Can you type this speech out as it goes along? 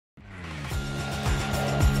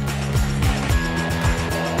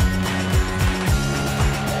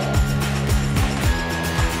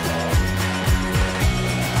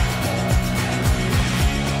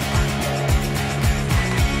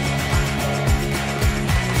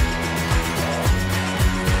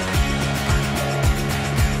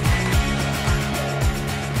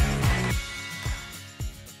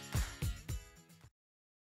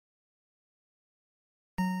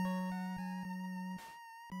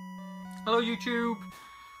Hello YouTube,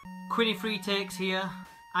 Quinny Free Takes here.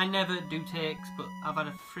 I never do takes, but I've had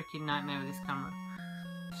a freaking nightmare with this camera.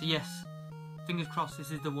 So yes, fingers crossed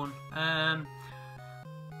this is the one.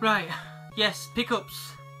 Right, yes,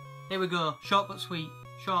 pickups. Here we go, short but sweet.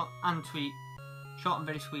 Short and sweet. Short and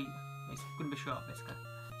very sweet. It's going to be short basically.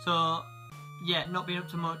 So, yeah, not been up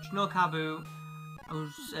to much, no car boot. I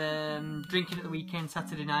was drinking at the weekend,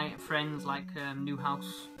 Saturday night, at friends, like new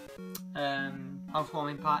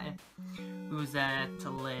housewarming party. We was there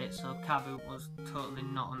till late, so car boot was totally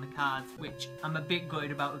not on the cards, which I'm a bit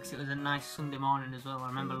gutted about because it was a nice Sunday morning as well. I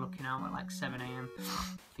remember looking out at like 7 AM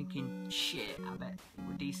thinking, shit, I bet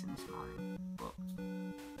we're decent this morning. But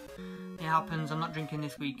it happens, I'm not drinking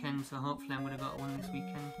this weekend, so hopefully I'm going to go to one this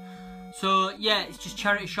weekend. So yeah, it's just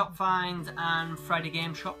charity shop finds and Friday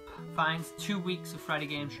game shop finds. 2 weeks of Friday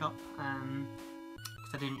game shop,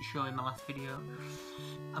 because I didn't show in my last video.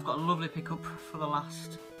 I've got a lovely pickup for the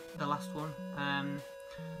last one.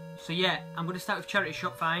 So yeah, I'm going to start with charity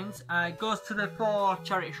shop finds. It goes to the 4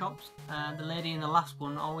 charity shops. The lady in the last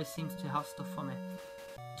one always seems to have stuff for me.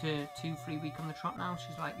 2-3 weeks on the trot now.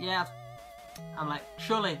 She's like, yeah. I'm like,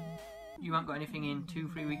 surely you haven't got anything in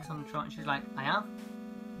 2-3 weeks on the trot? And she's like, I have.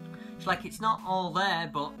 She's like, it's not all there,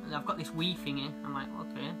 but I've got this Wii thingy. I'm like,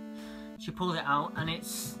 okay. She pulls it out and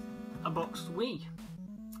it's a boxed Wii.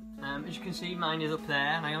 As you can see, mine is up there,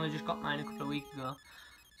 and I only just got mine a couple of weeks ago.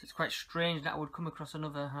 So it's quite strange that I would come across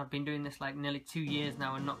another. I've been doing this like nearly 2 years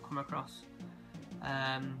now and not come across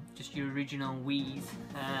just your original Wii's.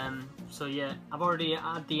 So yeah, I've already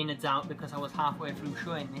had the innards out because I was halfway through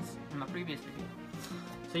showing this in my previous video.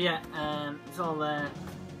 So yeah, it's all there.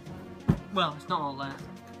 Well, it's not all there.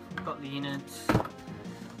 I've got the innards.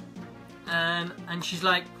 And she's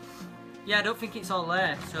like, yeah, I don't think it's all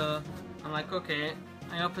there. So I'm like, okay.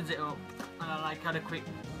 I opens it up and I like had a quick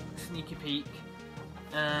sneaky peek.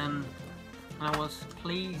 And I was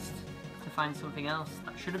pleased to find something else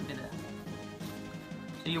that shouldn't be there.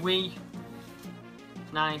 So your Wii,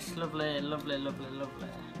 nice, lovely, lovely, lovely, lovely.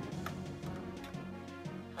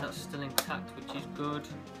 That's still intact, which is good.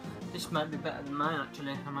 This might be better than mine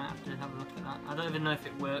actually. I might have to have a look at that. I don't even know if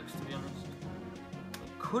it works, to be honest.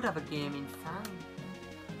 It could have a game inside.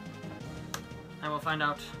 I will find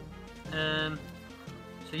out.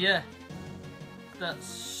 So yeah,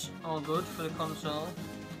 that's all good for the console.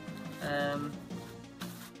 And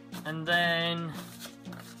then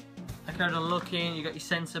I carried on looking. You got your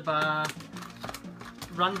sensor bar,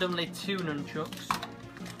 randomly 2 nunchucks,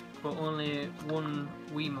 but only 1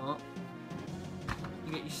 Wiimote.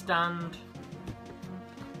 You get your stand,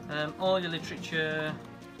 all your literature,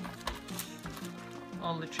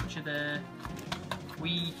 there.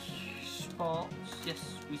 Wii Sports,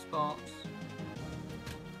 yes, Wii Sports.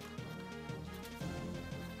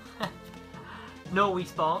 No Wii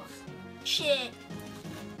Sports. Shit.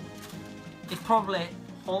 It's probably,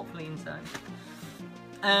 hopefully inside.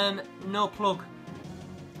 No plug.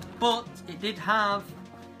 But it did have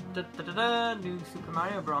new Super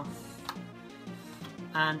Mario Bros.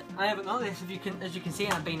 And I haven't got this. As you can see,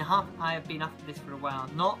 I have been after this for a while.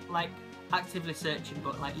 Not like actively searching,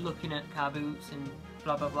 but like looking at car boots and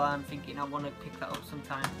blah blah blah, and thinking I want to pick that up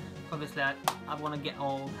sometime. Obviously, I want to get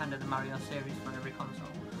all kind of the Mario series for every console.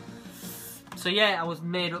 So yeah, I was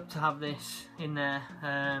made up to have this in there.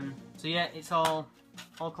 So yeah, it's all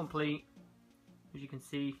complete. As you can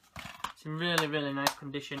see, it's in really, really nice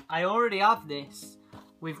condition. I already have this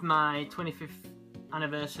with my 25th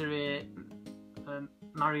anniversary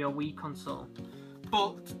Mario Wii console,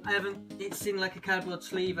 but I haven't. It's in like a cardboard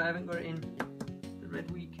sleeve. I haven't got it in the red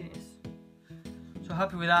Wii case. So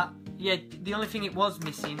happy with that. Yeah, the only thing it was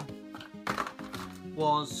missing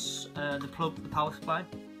was the plug, the power supply.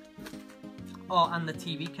 Oh, and the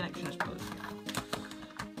TV connection, I suppose.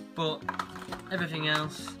 But everything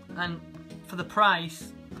else, and for the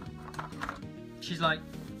price, she's like,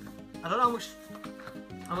 I don't know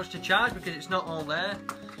how much to charge because it's not all there.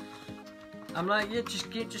 I'm like, yeah,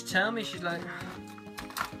 just tell me. She's like,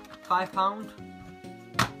 £5.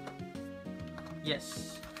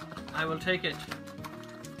 Yes, I will take it.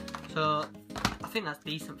 So I think that's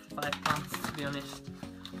decent for £5, to be honest.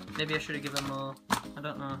 Maybe I should have given more. I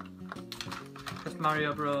don't know. Because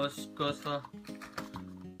Mario Bros goes for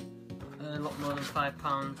a lot more than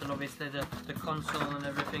 £5, and obviously the console and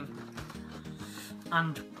everything,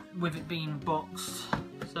 and with it being boxed,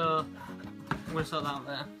 so I'm going to sort that out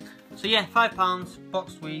there. So yeah, £5,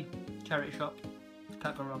 boxed Wii, charity shop,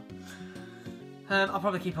 can't go wrong. I'll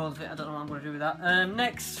probably keep hold of it, I don't know what I'm going to do with that.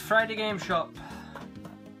 Next, Friday game shop.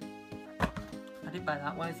 I did buy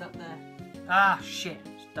that, why is that there? Ah shit,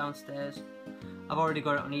 it's downstairs. I've already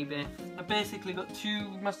got it on eBay. I basically got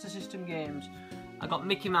 2 Master System games. I got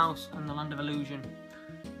Mickey Mouse and The Land of Illusion.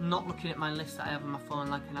 Not looking at my list that I have on my phone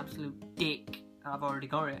like an absolute dick. I've already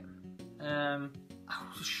got it. I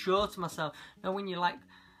was sure to myself, now when you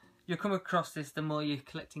come across this, the more you're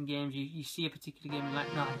collecting games, you see a particular game, you're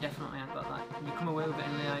like, no, I definitely haven't got that. And you come away with it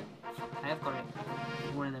and you're like, I have got it.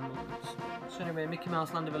 One of them moments. So anyway, Mickey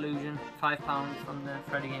Mouse Land of Illusion, £5 from the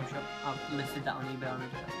Freddy Game Shop. I've listed that on eBay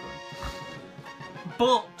already.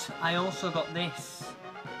 But I also got this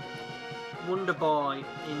Wonder Boy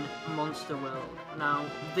in Monster World. Now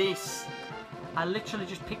this, I literally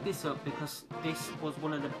just picked this up because this was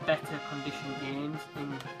one of the better conditioned games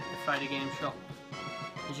in the Friday Game Shop.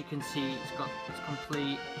 As you can see, it's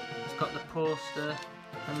complete. It's got the poster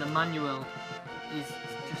and the manual is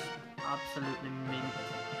just absolutely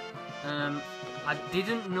mint. I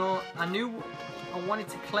didn't know. I knew I wanted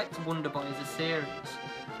to collect Wonder Boy as a series.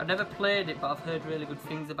 I've never played it, but I've heard really good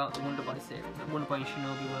things about the Wonder Boy series, like Wonder Boy in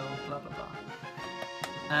Shinobi World, blah blah blah.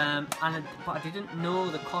 But I didn't know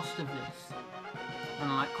the cost of this,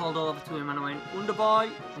 and I called over to him and I went, Wonder Boy,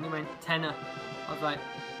 and he went, tenner. I was like,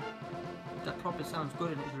 that probably sounds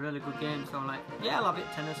good and it's a really good game, so I'm like, yeah, I'll have it,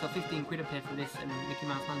 tenner. So 15 quid I paid for this and Mickey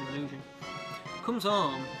Mouse Land of Illusion. Comes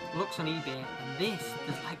home, looks on eBay, and there's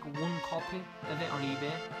like 1 copy of it on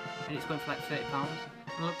eBay, and it's going for like £30.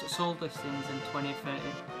 I looked at sold listings and 20, 30.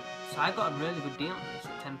 So I got a really good deal on this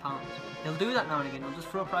at £10. He'll do that now and again, he'll just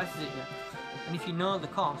throw prices at you. And if you know the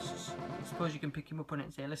costs, I suppose you can pick him up on it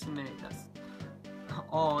and say, listen mate, that's...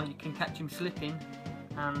 Or you can catch him slipping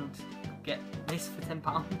and get this for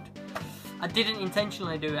 £10. I didn't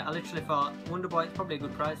intentionally do it, I literally thought, Wonder Boy, it's probably a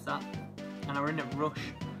good price that. And I were in a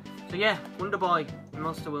rush. So yeah, Wonder Boy in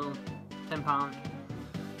Monster World, £10.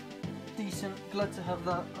 Decent, glad to have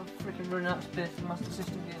that. I'm freaking running out of space for Master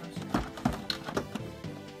System games.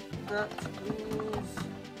 That is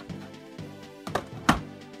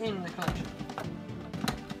in the collection.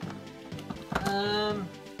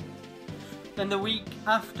 Then the week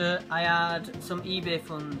after I had some eBay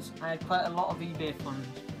funds. I had quite a lot of eBay funds.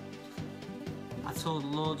 I sold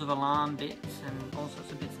loads of alarm bits and all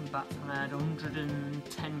sorts of bits and bats, and I had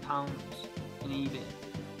 £110 in eBay.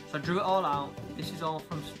 So I drew it all out. This is all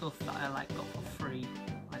from stuff that I got for free,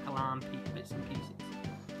 like alarm bits and pieces.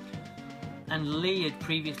 And Lee had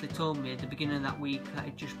previously told me at the beginning of that week that I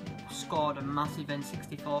just scored a massive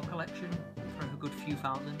N64 collection for a good few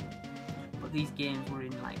thousand. But these games were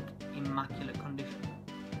in immaculate condition.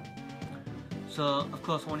 So of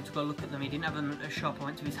course I wanted to go look at them. He didn't have them at a shop. I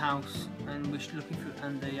went to his house and we were looking through,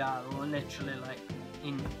 and they are literally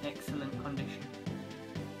in excellent condition.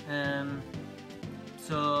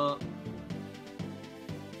 So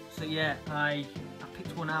yeah, I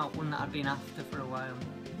picked one out, one that I'd been after for a while,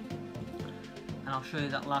 and I'll show you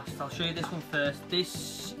that last. I'll show you this one first.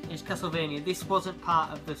 This is Castlevania. This wasn't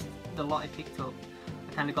part of the lot I picked up.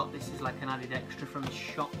 I kind of got this as like an added extra from his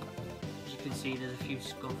shop. As you can see, there's a few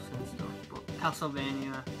scuffs and stuff, but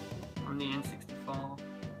Castlevania on the N64.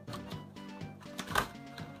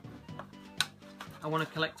 I want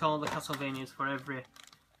to collect all the Castlevanias for every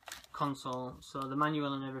console, so the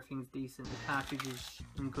manual and everything's decent. The cartridge is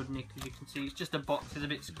in good nick, as you can see. It's just a box that's a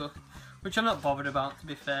bit scuffed, which I'm not bothered about, to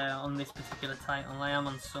be fair, on this particular title. I am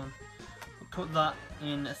on some. I'll put that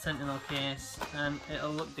in a Sentinel case and it'll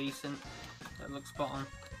look decent. It'll look spot on.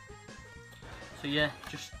 So yeah,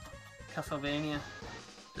 just Castlevania.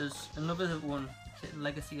 There's another one,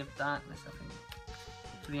 Legacy of Darkness, I think,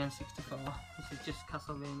 for the N64. This is just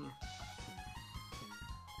Castlevania.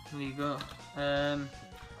 There you go.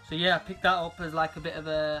 So yeah, I picked that up as like a bit of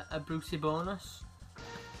a Brucey bonus,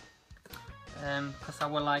 because I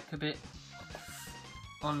were a bit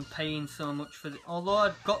on paying so much for although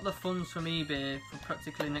I'd got the funds from eBay for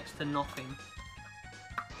practically next to nothing.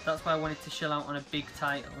 That's why I wanted to shell out on a big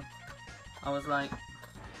title. I was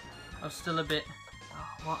still a bit,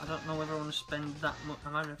 I don't know whether I want to spend that much.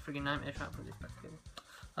 I'm having a friggin' nightmare trying to put this back together.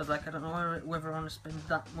 I was like, I don't know whether I want to spend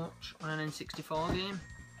that much on an N64 game.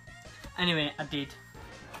 Anyway, I did.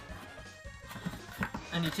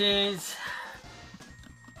 And it is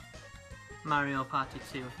Mario Party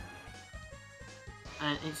 2.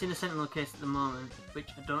 And it's in a Sentinel case at the moment,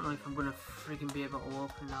 which I don't know if I'm going to friggin' be able to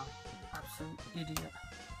open now. Absolute idiot.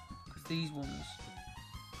 Because these ones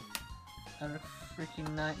are a freaking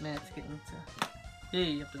nightmare to get into.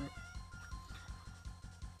 Yeah, I've done it.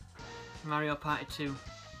 Mario Party 2.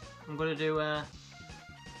 I'm going to do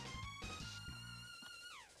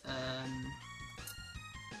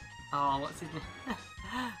oh, what's his name?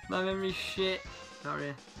 My memory's shit.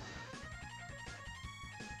 Sorry.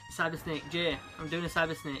 Cyber Snake, Jay. I'm doing a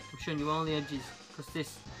Cyber Snake. I'm showing you all the edges, because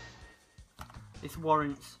this this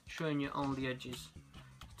warrants showing you all the edges.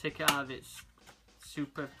 Take it out of its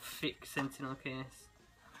super thick Sentinel case,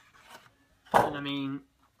 and I mean,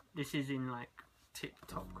 this is in like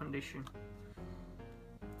tip-top condition.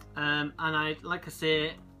 And like I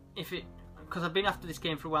say, because I've been after this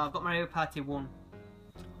game for a while. I've got Mario Party 1.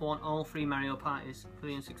 I want all 3 Mario Parties for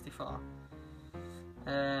the N64.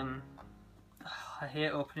 I hate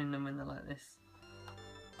opening them when they're like this.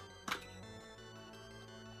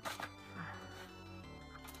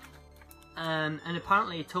 And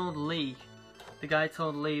apparently he told Lee, the guy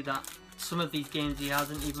told Lee, that some of these games he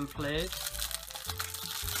hasn't even played.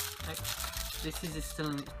 Like, this is still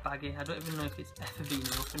in its baggie. I don't even know if it's ever been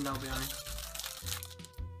opened, I'll be honest.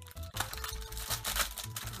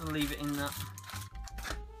 I'll leave it in that.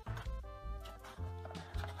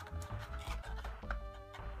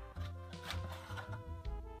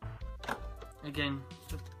 Again,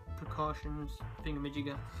 the precautions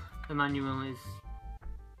thingamajigger. The manual is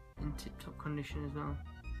in tip-top condition as well.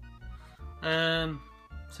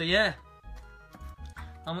 So yeah,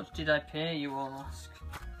 how much did I pay, you all ask?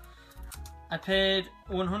 I paid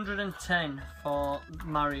 110 for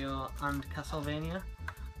Mario and Castlevania.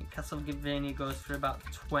 I think Castlevania goes for about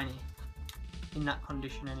 20 in that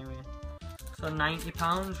condition anyway. So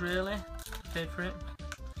 £90 really paid for it.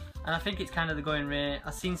 And I think it's kind of the going rate.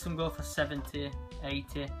 I've seen some go for 70,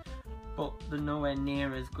 80, but they're nowhere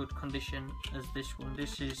near as good condition as this one.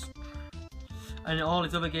 This is, and all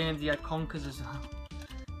his other games, he had Conkers as well.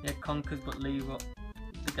 He had Conkers, but Lee,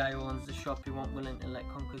 the guy who owns the shop, he wasn't willing to let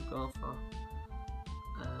Conkers go for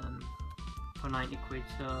 90 quid.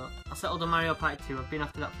 So I settled on Mario Party 2. I've been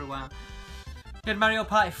after that for a while. He had Mario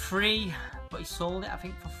Party 3, but he sold it I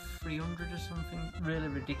think for 300 or something, really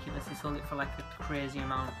ridiculous. He sold it for like a crazy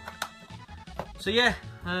amount. So yeah,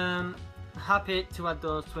 happy to add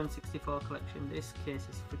those to N64 collection. This case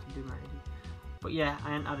is freaking doing my head. But yeah,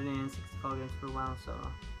 I ain't added any N64 games for a while, so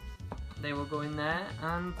they will go in there.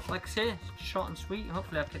 And like I say, short and sweet.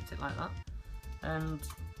 Hopefully I've kept it like that. And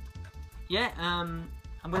yeah,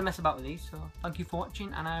 I'm gonna mess about with these. So thank you for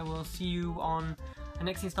watching, and I will see you on the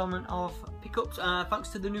next installment of pickups. Thanks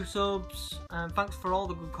to the new subs, and thanks for all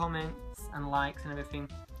the good comments and likes and everything.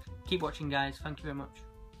 Keep watching, guys. Thank you very much.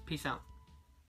 Peace out.